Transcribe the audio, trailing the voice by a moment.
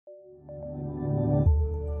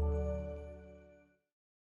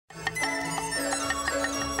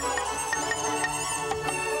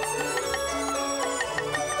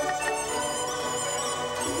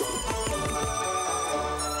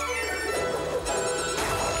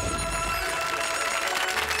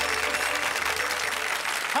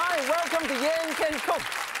cook.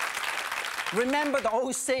 Remember the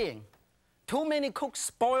old saying, too many cooks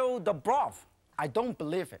spoil the broth. I don't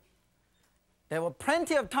believe it. There were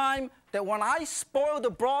plenty of time that when I spoiled the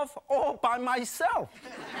broth all by myself.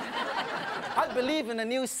 I believe in a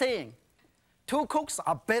new saying, 2 cooks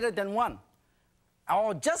are better than 1.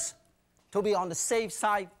 Or just to be on the safe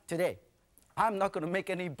side today, I'm not going to make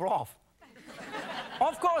any broth.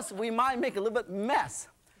 Of course, we might make a little bit mess.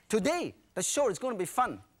 Today, the show is going to be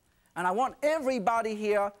fun. And I want everybody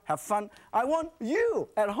here have fun. I want you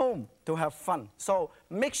at home to have fun. So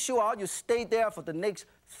make sure you stay there for the next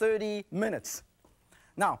 30 minutes.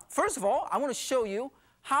 Now, first of all, I want to show you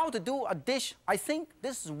how to do a dish. I think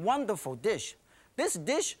this is a wonderful dish. This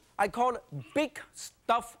dish, I call it big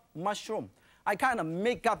stuffed mushroom. I kind of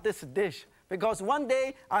make up this dish because one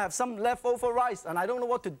day I have some leftover rice and I don't know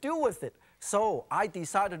what to do with it. So I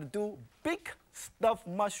decided to do big stuffed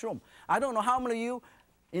mushroom. I don't know how many of you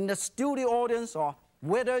in the studio audience or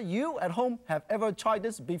whether you at home have ever tried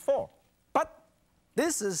this before. But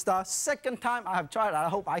this is the second time I have tried it. I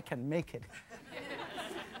hope I can make it.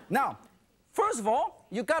 Now, first of all,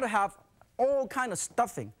 you got to have all kind of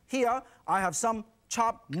stuffing. Here, I have some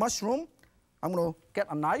chopped mushroom. I'm going to get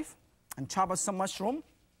a knife and chop up some mushroom.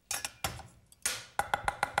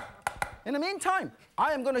 In the meantime,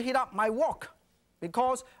 I am going to heat up my wok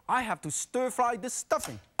because I have to stir fry this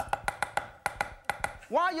stuffing.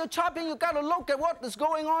 While you're chopping, you got to look at what is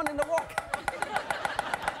going on in the wok.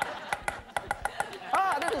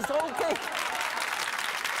 That is okay.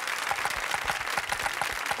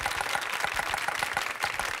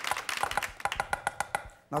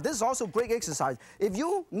 Now, this is also great exercise. If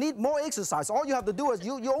you need more exercise, all you have to do is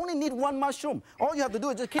you only need 1 mushroom. All you have to do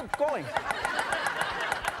is just keep going.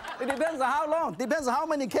 It depends on how long, depends on how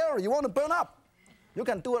many calories you want to burn up. You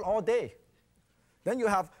can do it all day. Then you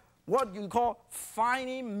have what you call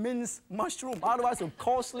finely minced mushroom, otherwise a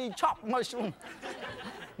costly chopped mushroom.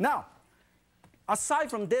 Now, aside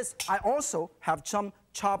from this, I also have some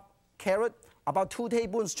chopped carrot, about 2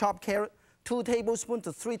 tablespoons chopped carrot, 2 tablespoons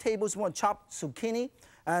to 3 tablespoons chopped zucchini,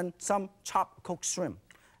 and some chopped cooked shrimp.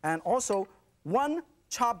 And also 1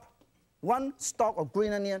 stalk of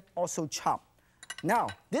green onion, also chopped. Now,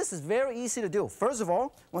 this is very easy to do. First of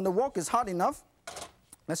all, when the wok is hot enough,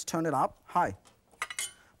 let's turn it up high.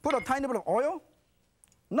 Put a tiny bit of oil,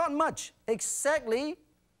 not much, exactly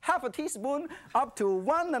half a teaspoon up to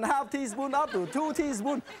 1.5 teaspoons up to 2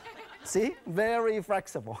 teaspoons. See, very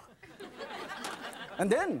flexible. And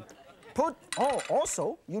then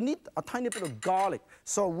also, you need a tiny bit of garlic.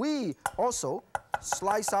 So we also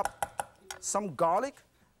slice up some garlic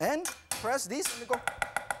and press this and go.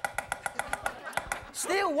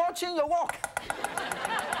 Still watching your wok.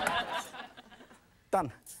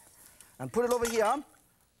 Done. And put it over here.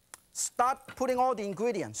 Start putting all the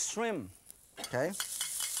ingredients. Shrimp, okay?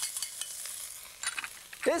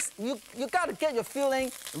 This, you got to get your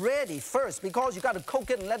filling ready first because you got to cook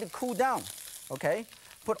it and let it cool down, okay?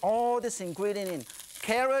 Put all this ingredient in.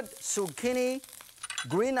 Carrot, zucchini,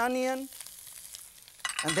 green onion,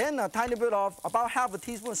 and then a tiny bit of, about half a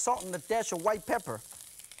teaspoon salt and a dash of white pepper.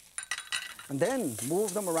 And then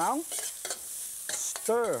move them around,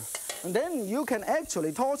 stir. And then you can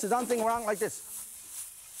actually toss something around like this.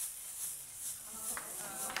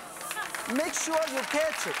 Make sure you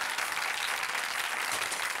catch it.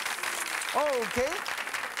 Okay.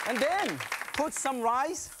 And then put some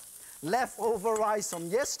rice, leftover rice from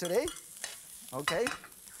yesterday. Okay.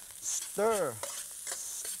 Stir,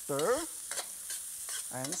 stir,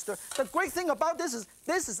 and stir. The great thing about this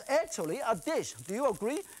is actually a dish. Do you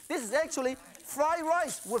agree? This is actually fried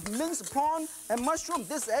rice with minced prawn and mushroom.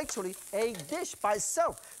 This is actually a dish by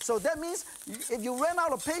itself. So that means if you ran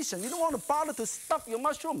out of patience, you don't want to bother to stuff your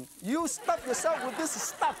mushroom. You stuff yourself with this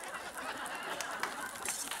stuff.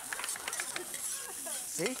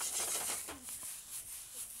 See?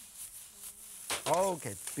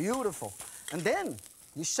 Okay, beautiful. And then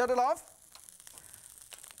you shut it off.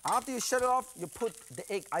 After you shut it off, you put the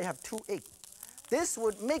egg. I have 2 eggs. This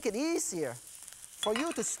would make it easier for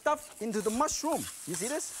you to stuff into the mushroom. You see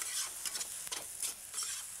this?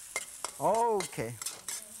 Okay.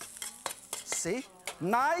 See?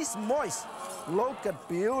 Nice, moist. Look at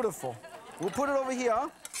beautiful. We'll put it over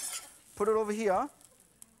here. Put it over here.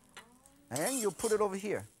 And you put it over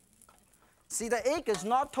here. See, the egg is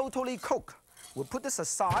not totally cooked. We'll put this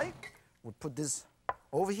aside. We'll put this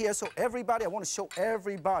over here so everybody, I want to show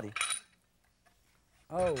everybody.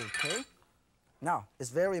 Okay. Now, it's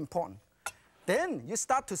very important. Then you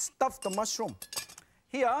start to stuff the mushroom.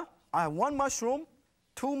 Here, I have 1 mushroom,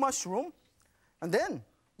 2 mushroom, and then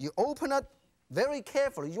you open it very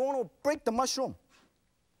carefully. You want to break the mushroom.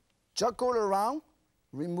 Juggle it around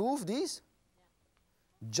remove these,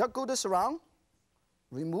 juggle this around,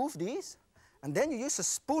 remove these, and then you use a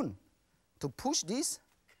spoon to push these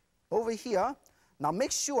over here. Now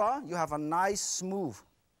make sure you have a nice smooth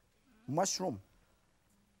mushroom.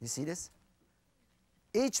 You see this?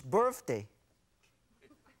 Each birthday,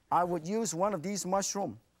 I would use one of these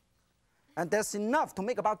mushrooms. And that's enough to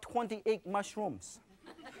make about 28 mushrooms.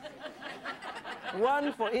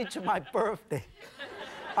 One for each of my birthday.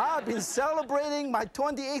 I've been celebrating my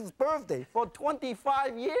 28th birthday for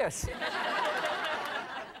 25 years.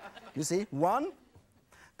 You see, one.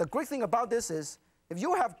 The great thing about this is, if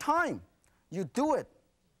you have time, you do it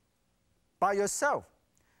by yourself.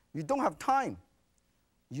 You don't have time,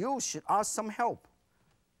 you should ask some help.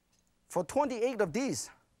 For 28 of these,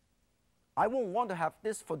 I won't want to have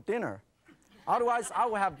this for dinner. Otherwise, I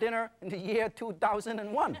will have dinner in the year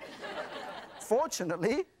 2001.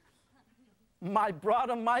 Fortunately, my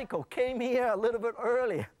brother Michael came here a little bit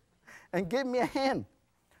earlier and gave me a hand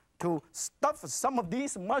to stuff some of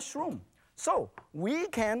these mushrooms. So we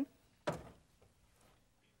can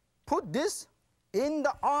put this in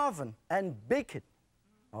the oven and bake it.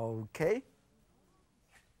 Okay?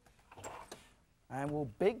 And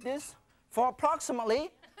we'll bake this for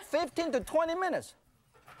approximately 15 to 20 minutes.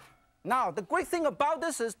 Now, the great thing about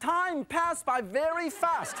this is time passed by very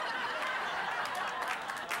fast.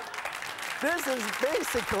 This is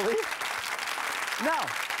basically, now,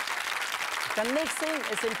 the next thing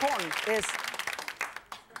is important is,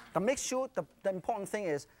 the important thing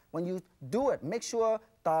is, when you do it, make sure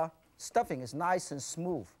the stuffing is nice and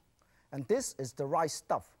smooth. And this is the right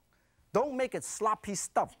stuff. Don't make it sloppy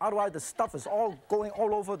stuff, otherwise the stuff is all going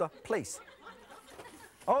all over the place.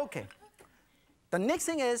 Okay. The next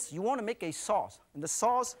thing is you want to make a sauce. In the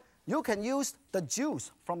sauce, you can use the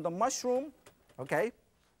juice from the mushroom, okay?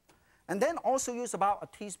 And then also use about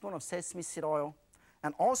a teaspoon of sesame seed oil,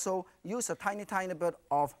 and also use a tiny, tiny bit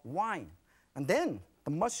of wine. And then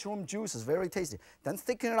the mushroom juice is very tasty. Then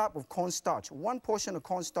thicken it up with cornstarch. 1 portion of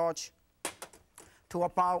cornstarch to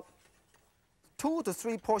about 2 to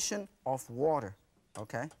 3 portions of water,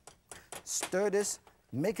 okay? Stir this,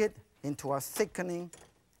 make it into a thickening.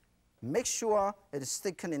 Make sure it is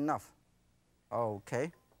thickened enough.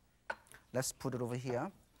 Okay, let's put it over here.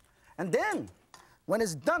 And then, when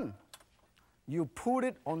it's done, you put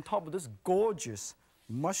it on top of this gorgeous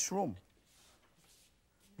mushroom.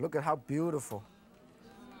 Look at how beautiful.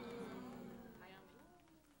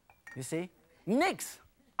 You see? Next,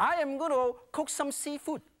 I am going to cook some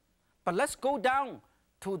seafood. But let's go down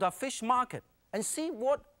to the fish market and see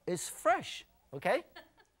what is fresh, okay?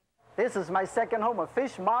 This is my second home, a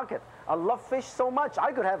fish market. I love fish so much,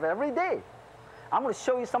 I could have it every day. I'm going to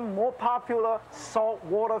show you some more popular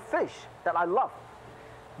saltwater fish that I love.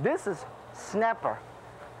 This is snapper.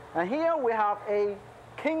 And here we have a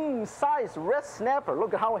king-size red snapper.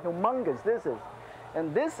 Look at how humongous this is.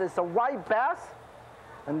 And this is a white bass.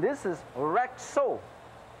 And this is red sole.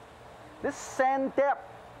 This sand dab,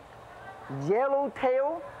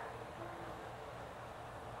 yellowtail,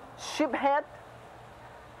 sheephead,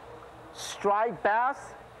 striped bass,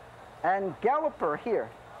 and galloper here.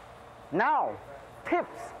 Now,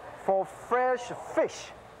 tips for fresh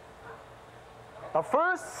fish. The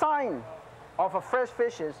first sign of a fresh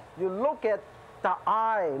fish is you look at the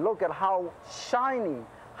eye, look at how shiny,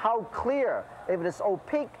 how clear. If it is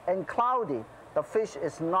opaque and cloudy, the fish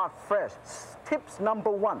is not fresh. Tips number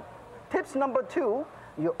 1. Tips number 2,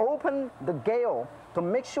 you open the gale to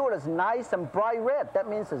make sure it's nice and bright red. That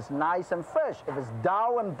means it's nice and fresh. If it's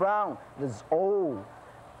dull and brown, it's old.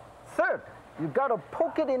 Third, you got to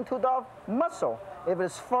poke it into the muscle. If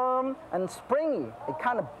it's firm and springy, it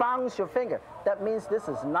kind of bounces your finger. That means this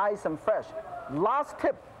is nice and fresh. Last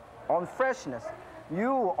tip on freshness,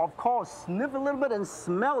 you, of course, sniff a little bit and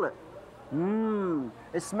smell it.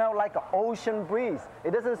 It smells like an ocean breeze.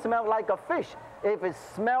 It doesn't smell like a fish. If it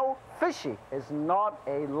smells fishy, it's not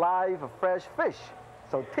a live, fresh fish.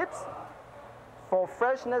 So tips for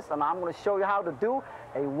freshness, and I'm going to show you how to do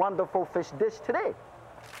a wonderful fish dish today.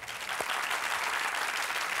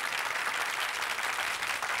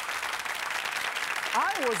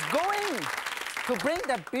 I was going to bring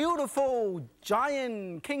that beautiful,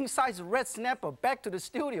 giant, king-size red snapper back to the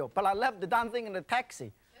studio, but I left the darn thing in the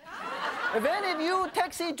taxi. If any of you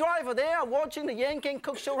taxi driver there are watching the Yan King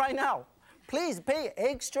Cook Show right now, please pay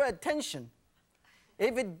extra attention.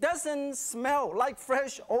 If it doesn't smell like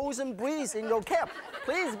fresh ocean breeze in your cab,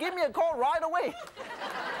 please give me a call right away.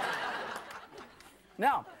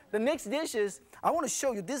 Now, the next dish is, I want to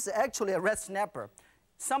show you, this is actually a red snapper.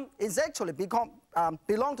 It's actually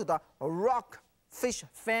belong to the rockfish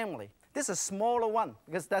family. This is a smaller one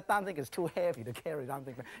because that damn thing is too heavy to carry. Damn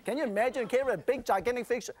thing. Can you imagine carrying a big, gigantic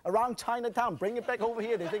fish around Chinatown, bring it back over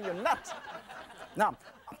here? They think you're nuts. Now,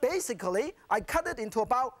 basically, I cut it into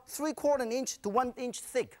about 3/4 inch to 1 inch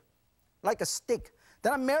thick, like a stick.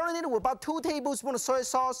 Then I marinate it with about 2 tablespoons of soy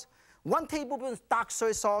sauce, 1 tablespoon of dark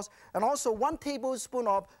soy sauce, and also 1 tablespoon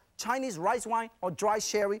of Chinese rice wine or dry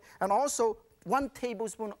sherry, and also 1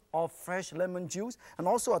 tablespoon of fresh lemon juice, and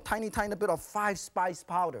also a tiny, tiny bit of 5-spice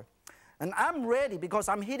powder. And I'm ready because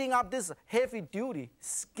I'm heating up this heavy-duty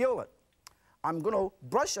skillet. I'm going to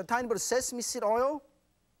brush a tiny bit of sesame seed oil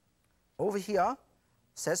over here.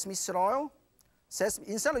 Sesame seed oil.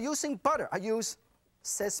 Instead of using butter, I use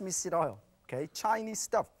sesame seed oil. Okay, Chinese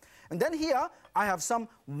stuff. And then here, I have some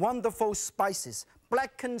wonderful spices.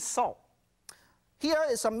 Blackened salt. Here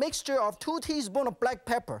is a mixture of 2 teaspoons of black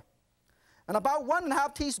pepper and about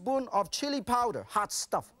 1½ teaspoon of chili powder, hot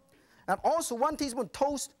stuff. And also 1 teaspoon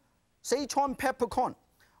toast Sichuan peppercorn.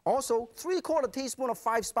 Also 3/4 teaspoon of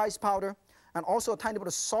 5-spice powder, and also a tiny bit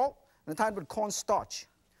of salt and a tiny bit of cornstarch.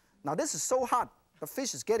 Now this is so hot, the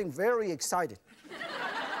fish is getting very excited.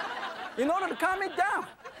 In order to calm it down,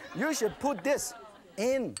 you should put this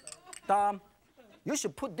in you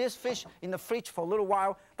should put this fish in the fridge for a little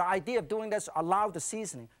while. The idea of doing this allows the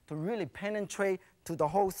seasoning to really penetrate to the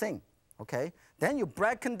whole thing, okay? Then you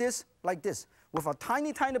blacken this like this with a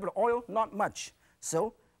tiny, tiny bit of oil, not much.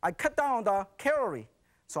 So I cut down on the calorie.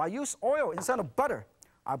 So I use oil instead of butter.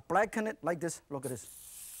 I blacken it like this. Look at this.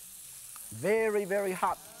 Very, very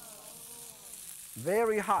hot.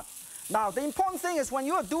 Very hot. Now, the important thing is when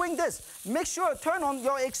you are doing this, make sure to turn on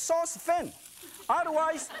your exhaust fan.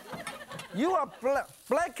 Otherwise, you are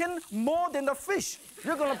blacken more than the fish.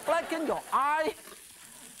 You're going to blacken your eye,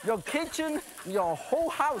 your kitchen, your whole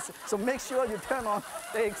house. So make sure you turn on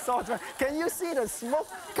the exhaust fan. Can you see the smoke?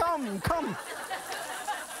 Come.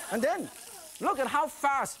 And then, look at how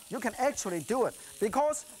fast you can actually do it.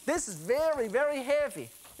 Because this is very, very heavy.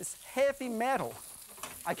 It's heavy metal.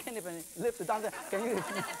 I can't even lift the damn thing. Can you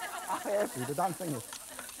how heavy the damn thing is?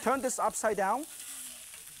 Turn this upside down.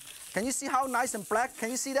 Can you see how nice and black?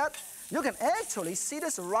 Can you see that? You can actually see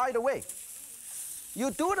this right away.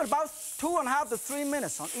 You do it about 2.5 to 3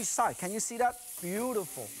 minutes on each side. Can you see that?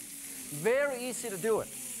 Beautiful. Very easy to do it.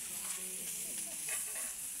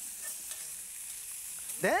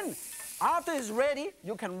 Then, after it's ready,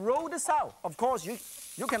 you can roll this out. Of course,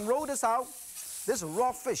 you can roll this out. This is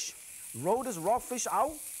raw fish. Roll this raw fish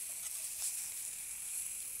out.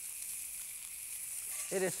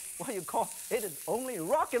 It is what you call, it is only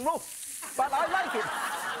rock and roll, but I like it.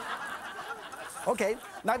 Okay,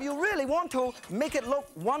 now if you really want to make it look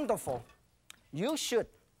wonderful, you should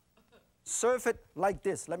serve it like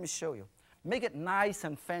this. Let me show you. Make it nice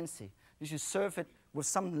and fancy. You should serve it with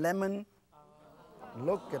some lemon.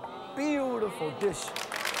 Look at beautiful dish.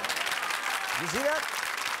 You see that?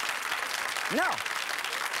 Now,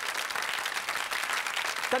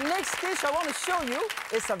 the next dish I want to show you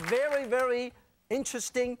is a very, very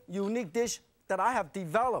interesting, unique dish that I have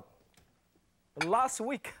developed last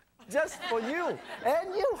week just for you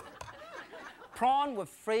and you. Prawn with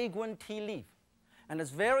fragrant tea leaf. And it's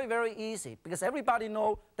very, very easy because everybody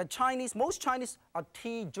knows that most Chinese are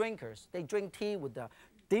tea drinkers. They drink tea with the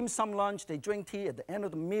dim sum lunch, they drink tea at the end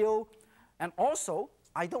of the meal. And also,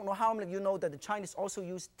 I don't know how many of you know that the Chinese also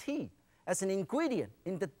use tea as an ingredient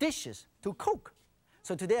in the dishes to cook.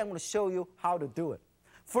 So today I'm going to show you how to do it.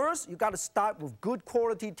 First, you got to start with good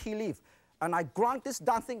quality tea leaf. And I grant this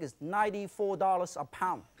damn thing is $94 a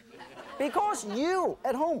pound. Because you,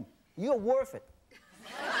 at home, you're worth it.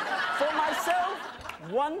 For myself,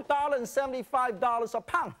 $1.75 a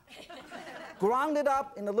pound. Ground it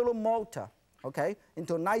up in a little mortar, okay,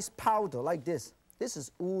 into a nice powder like this. This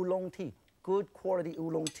is oolong tea, good quality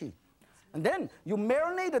oolong tea. And then you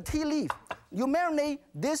marinate the tea leaf. You marinate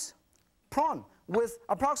this prawn with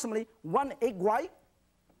approximately 1 egg white,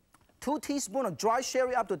 2 teaspoons of dry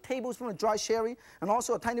sherry, up to a tablespoon of dry sherry, and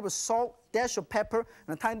also a tiny bit of salt, dash of pepper,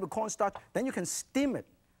 and a tiny bit of cornstarch. Then you can steam it.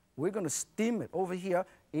 We're going to steam it over here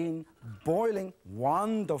in boiling.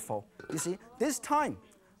 Wonderful. You see, this time,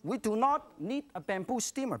 we do not need a bamboo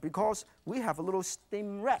steamer because we have a little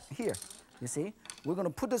steam rack here. You see, we're going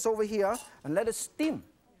to put this over here and let it steam.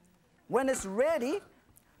 When it's ready,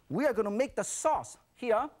 we are going to make the sauce.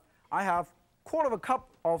 Here, I have 1/4 cup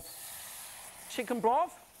of chicken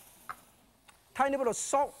broth, tiny bit of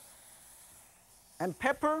salt and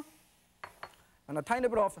pepper, and a tiny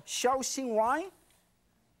bit of Shaoxing wine,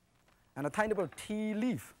 and a tiny bit of tea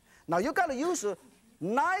leaf. Now you got to use a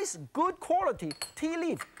nice, good quality tea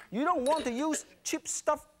leaf. You don't want to use cheap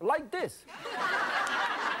stuff like this.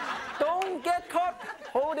 Don't get caught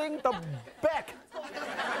holding the back.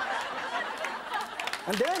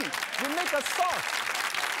 And then you make a sauce.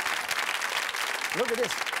 Look at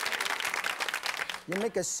this. You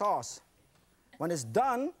make a sauce. When it's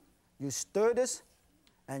done, you stir this,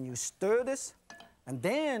 and you stir this, and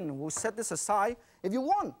then we'll set this aside. If you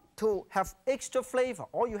want to have extra flavor,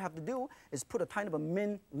 all you have to do is put a tiny bit of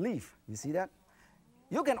mint leaf. You see that?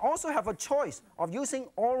 You can also have a choice of using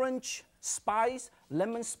orange spice,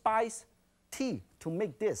 lemon spice tea to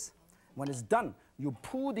make this. When it's done, you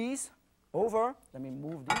pull these over. Let me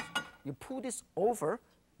move these. You pull this over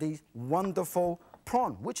the wonderful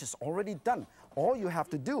prawn, which is already done. All you have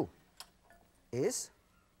to do is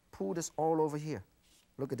pull this all over here.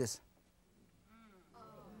 Look at this.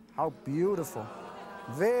 How beautiful.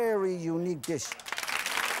 Very unique dish.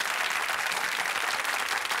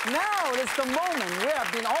 Now is the moment we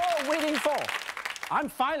have been all waiting for. I'm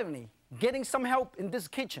finally getting some help in this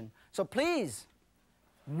kitchen. So please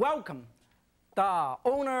welcome the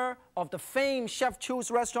owner of the famed Chef Chu's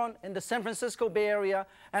restaurant in the San Francisco Bay Area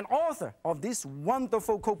and author of this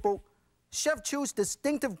wonderful cookbook, Chef Chu's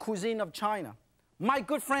Distinctive Cuisine of China, my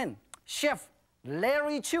good friend, Chef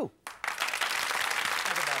Larry Chu.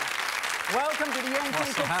 Welcome to the Young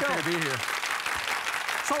King Cook happy Show. to be here.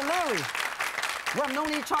 So Larry, we have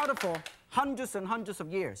known each other for hundreds and hundreds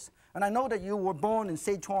of years. And I know that you were born in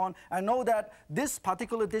Sichuan. I know that this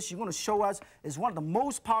particular dish you're going to show us is one of the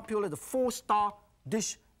most popular, the 4-star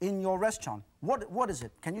dish in your restaurant. What is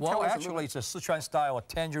it? Can you tell us? Well, actually, it's a Sichuan style of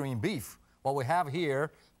tangerine beef. What we have here,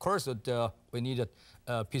 of course, we need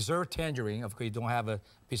a preserved tangerine. Of course, you don't have a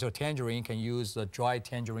preserved tangerine, you can use dry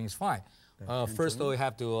tangerine, is fine. First, though, we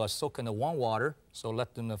have to soak in the warm water, so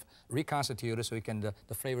let them reconstitute so we can,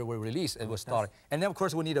 the flavor will release and will start. And then, of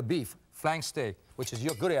course, we need a beef, flank steak, which is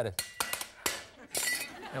you're good at it.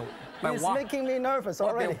 It's making me nervous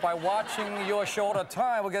already. By watching your show all the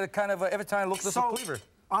time, we get kind of, every time look this flavor.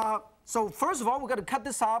 So first of all, we're going to cut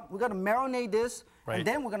this up. We're going to marinate this, right. And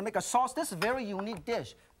then we're going to make a sauce. This is a very unique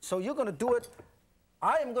dish. So you're going to do it.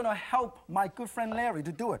 I am going to help my good friend Larry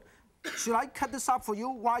to do it. Should I cut this up for you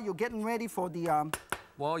while you're getting ready for the...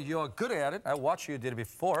 Well, you're good at it. I watched you did it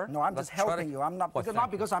before. No, I'm just helping you. I'm not, not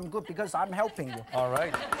because I'm good, because I'm helping you. All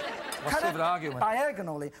right. Let's leave the argument.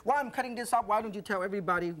 Diagonally. While I'm cutting this up, why don't you tell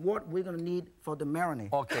everybody what we're going to need for the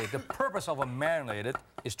marinade? Okay, the purpose of a marinated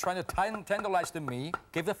is trying to tenderize the meat,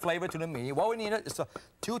 give the flavor to the meat. What we need is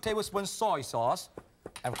 2 tablespoons soy sauce.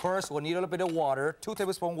 And of course, we'll need a little bit of water, 2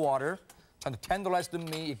 tablespoons water, trying to tenderize the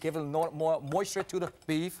meat, give a little more moisture to the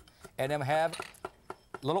beef, and then have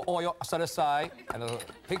a little oil set aside, and a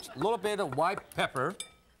little bit of white pepper.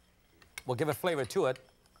 We'll give a flavor to it.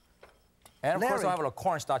 And of course, I have a little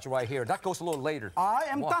cornstarch right here. That goes a little later. I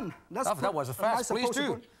am done. That was fast. Please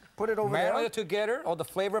do. Put it over there. Marinate it together, all the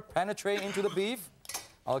flavor penetrate into the beef.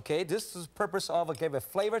 Okay, this is the purpose of give a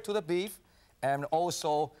flavor to the beef, and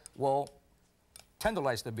also will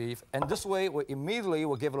tenderize the beef. And this way, we immediately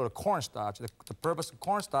will give a little cornstarch. The purpose of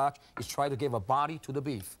cornstarch is try to give a body to the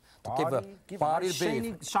beef. To give a body to the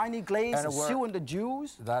beef. Shiny glaze, and seal in the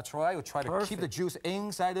juice. That's right. We'll try to keep the juice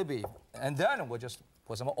inside the beef. And then we'll just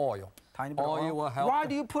put some oil. Tiny bit of oil will help. Why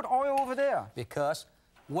do you put oil over there? Because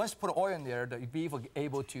once you put oil in there, the beef will be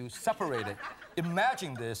able to separate it.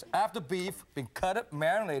 Imagine this, after beef been cut,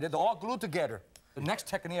 marinated, they're all glued together. The next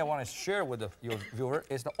technique I want to share with your viewer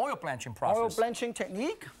is the oil blanching process. Oil blanching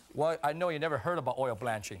technique? Well, I know you never heard about oil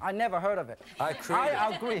blanching. I never heard of it. I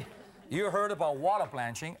agree. You heard about water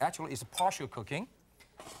blanching. Actually, it's partial cooking.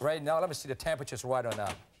 Right now, let me see the temperatures right on now.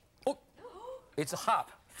 Oh, it's hot.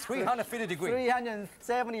 350 degrees.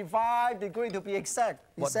 375 degrees to be exact.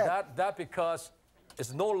 But that because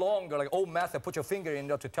it's no longer like old method, put your finger in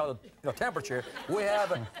there to tell the temperature. We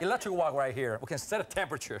have an electric wok right here. We can set a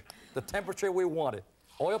temperature, the temperature we want it.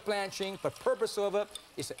 Oil blanching, the purpose of it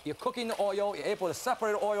is you're cooking the oil, you're able to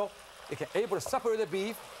separate the oil, you're able to separate the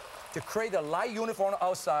beef, to create a light uniform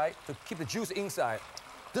outside, to keep the juice inside.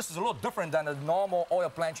 This is a little different than the normal oil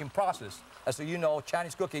blanching process. As you know,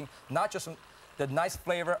 Chinese cooking, not just the nice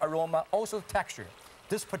flavor, aroma, also the texture.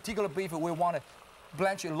 This particular beef, we want to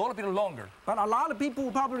blanch it a little bit longer. But a lot of people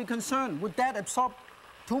will probably be concerned, would that absorb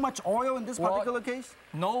too much oil in this particular case?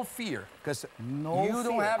 No fear, because you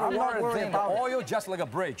don't have to worry thing. The oil just like a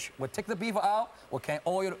bridge. We'll take the beef out, we can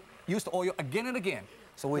use the oil again and again.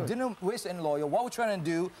 So we didn't waste any oil. What we're trying to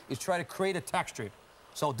do is try to create a texture.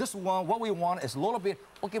 So this one, what we want is a little bit,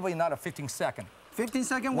 we'll give it another 15 seconds. 15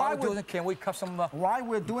 seconds? Can we cut some... While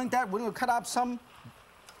we're doing that, we're going to cut up some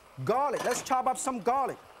garlic. Let's chop up some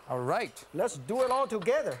garlic. All right. Let's do it all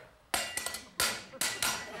together.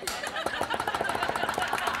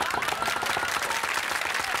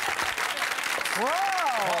 Wow!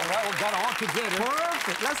 got it all together.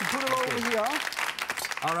 Perfect. Let's put it over here.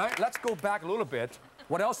 All right, let's go back a little bit.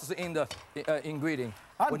 What else is in the ingredient?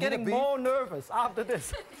 I'm getting more nervous after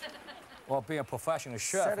this. Well, being a professional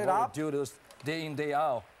chef, Set it up. we do this day in, day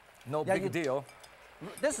out. No big deal.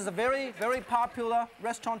 This is a very, very popular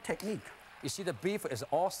restaurant technique. You see the beef is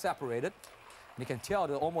all separated. You can tell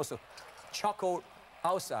there's almost a charcoal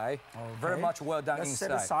outside, very much well done inside.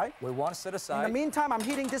 Set aside. We want to set aside. In the meantime, I'm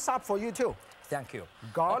heating this up for you too. Thank you.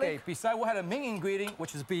 Garlic. Okay, besides we had a main ingredient,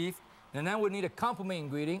 which is beef, and then we need a complement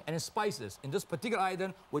ingredient and spices. In this particular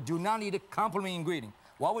item, we do not need a complement ingredient.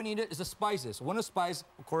 What we need is the spices. One of the spices,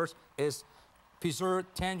 of course, is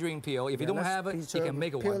preserved tangerine peel. If you don't have it, you can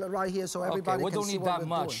make it peel it right here so everybody can see what we're doing. We don't need that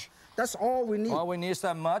much. That's all we need. All we need is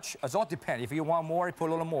that much. It all depends. If you want more, you put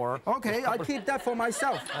a little more. Okay, I keep that for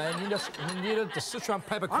myself. And you need the Sichuan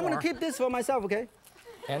peppercorn. I'm going to keep this for myself, okay?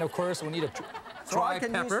 And of course, we need a dry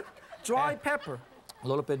pepper. Dry pepper. A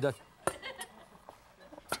little bit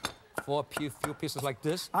for a few pieces like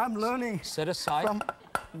this. I'm learning. Set aside. From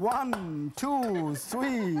 1, 2,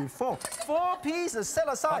 3, 4. 4 pieces set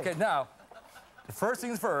aside. Okay, now, the first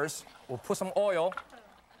things first, we'll put some oil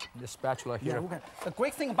in the spatula here. Yeah, the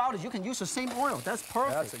great thing about it, you can use the same oil. That's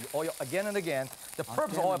perfect. That's oil again and again. The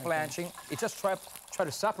purpose of oil blanching is just try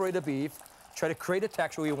to separate the beef, try to create the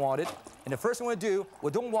texture we wanted. And the first thing we do,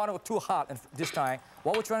 we don't want it too hot this time.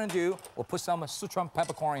 What we're trying to do, we'll put some Sichuan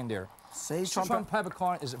peppercorn in there. Sichuan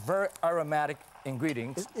peppercorn is a very aromatic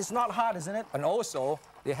ingredient. It's not hot, isn't it? And also,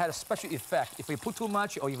 they had a special effect. If we put too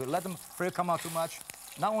much or if we let them flavor come out too much,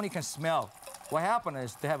 not only can smell, what happens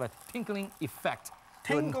is they have a tinkling effect.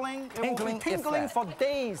 Tingling effect. For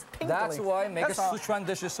days. Tingling. That's why it makes Sichuan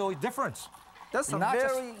dishes so different. That's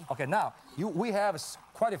okay, now, we have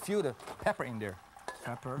quite a few of the pepper in there.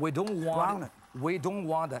 Pepper. We don't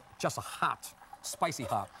want it just hot, spicy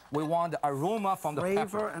hot. We want the aroma from the pepper.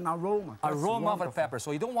 Flavor and aroma. Aroma of the pepper.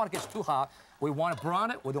 So you don't want it to get too hot. We want to brown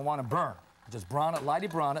it. We don't want to burn. Just brown it, lightly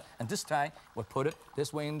brown it, and this time we'll put it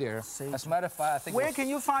this way in there. As a matter of fact, I think. Where can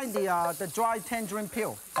you find the dry tangerine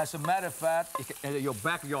peel? As a matter of fact, in your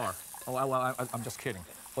backyard. Oh, I'm just kidding.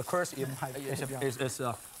 Of course, it's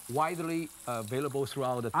widely available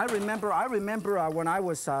throughout the. I remember when I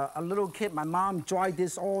was a little kid, my mom dried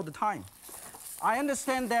this all the time. I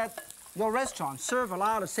understand that your restaurant serve a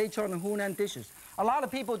lot of Sichuan and Hunan dishes. A lot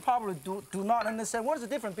of people probably do not understand what is the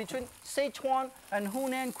difference between Sichuan and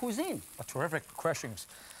Hunan cuisine. Terrific questions.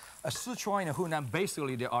 Sichuan and Hunan,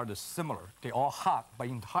 basically, they are similar. They're all hot, but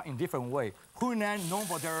hot in different way. Hunan known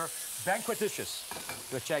for their banquet dishes,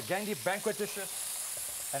 the gigantic banquet dishes,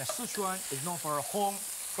 and Sichuan is known for home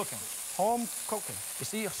cooking. Home cooking. You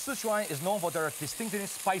see, Sichuan is known for their distinctive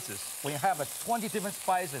spices. When you have 20 different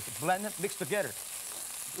spices blended, mixed together,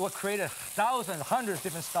 it will create thousands, hundreds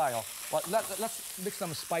different styles. Well, let's mix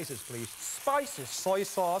some spices, please. Spices. Soy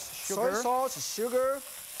sauce, sugar. Soy sauce, sugar.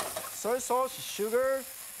 Soy sauce, sugar.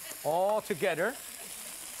 All together.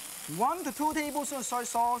 1 to 2 tablespoons of soy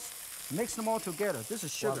sauce. Mix them all together. This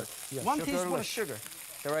is sugar. Yeah, 1 teaspoon of sugar.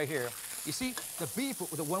 They're right here. You see, the beef,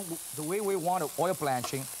 the way we want oil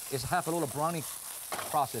blanching is have a little browning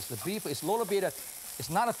process. The beef is a little bit, it's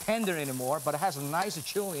not a tender anymore, but it has a nice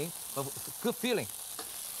chewing, good feeling.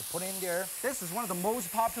 Put in there. This is one of the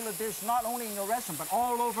most popular dishes, not only in your restaurant, but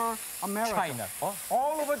all over America. China. Oh.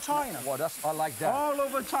 All over China. Well, I like that. All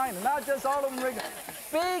over China, not just all over America.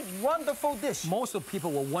 Big, wonderful dish. Most of the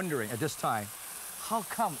people were wondering at this time, how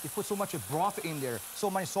come you put so much broth in there, so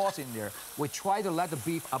much sauce in there? We try to let the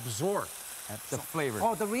beef absorb the flavor.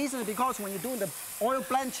 Oh, the reason is because when you're doing the oil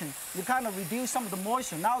blanching, you kind of reduce some of the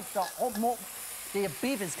moisture. Now the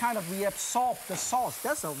beef is kind of reabsorb the sauce.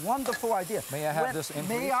 That's a wonderful idea. May I have this in,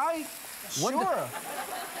 May please? I? Sure.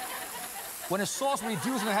 When the sauce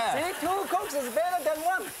reduces in half. See, 2 cooks is better than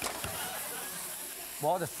 1.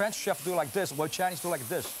 Well, the French chef do like this, while Chinese do like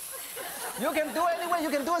this. You can do it anyway. You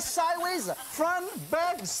can do it sideways, front,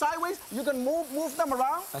 back, sideways. You can move them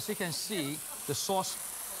around. As you can see, the sauce,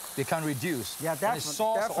 they can reduce. Yeah, definitely. When the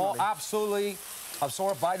sauce all absolutely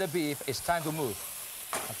absorbed by the beef, it's time to move.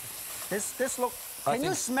 Okay. This look, can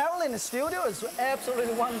you smell in the studio? It's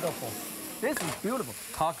absolutely wonderful. This is beautiful.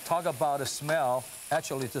 Talk about the smell.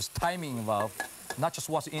 Actually, there's timing involved. Not just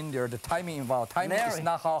what's in there, the timing involved. Timing Larry, is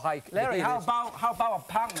not how high Larry, the heat is. how about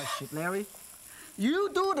a partnership, Larry? You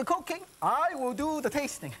do the cooking, I will do the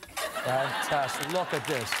tasting. Fantastic. Look at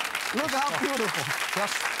this. Look how beautiful.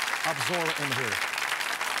 Just absorb in here.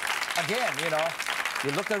 Again,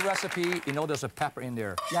 you look at the recipe, you know there's a pepper in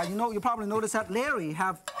there. Yeah, you probably noticed that Larry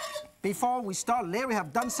have before we start, Larry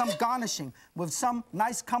have done some garnishing with some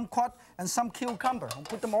nice kumquat and some cucumber. I'll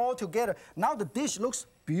put them all together. Now the dish looks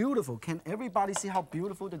beautiful. Can everybody see how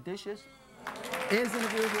beautiful the dish is? Isn't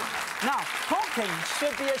it beautiful? Now, cooking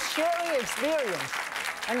should be a sharing experience.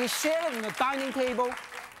 And you share it in the dining table,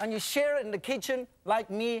 and you share it in the kitchen like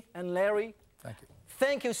me and Larry. Thank you.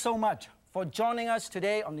 Thank you so much for joining us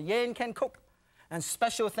today on the Yan Can Cook. And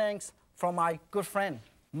special thanks from my good friend,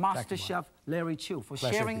 Master Chef Larry Chu, for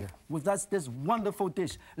sharing with us this wonderful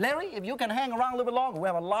dish. Larry, if you can hang around a little bit longer, we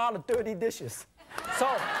have a lot of dirty dishes. So,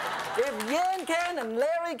 if Yan can and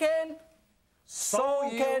Larry can, so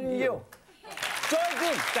can you.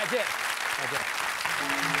 再见。再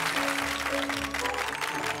见。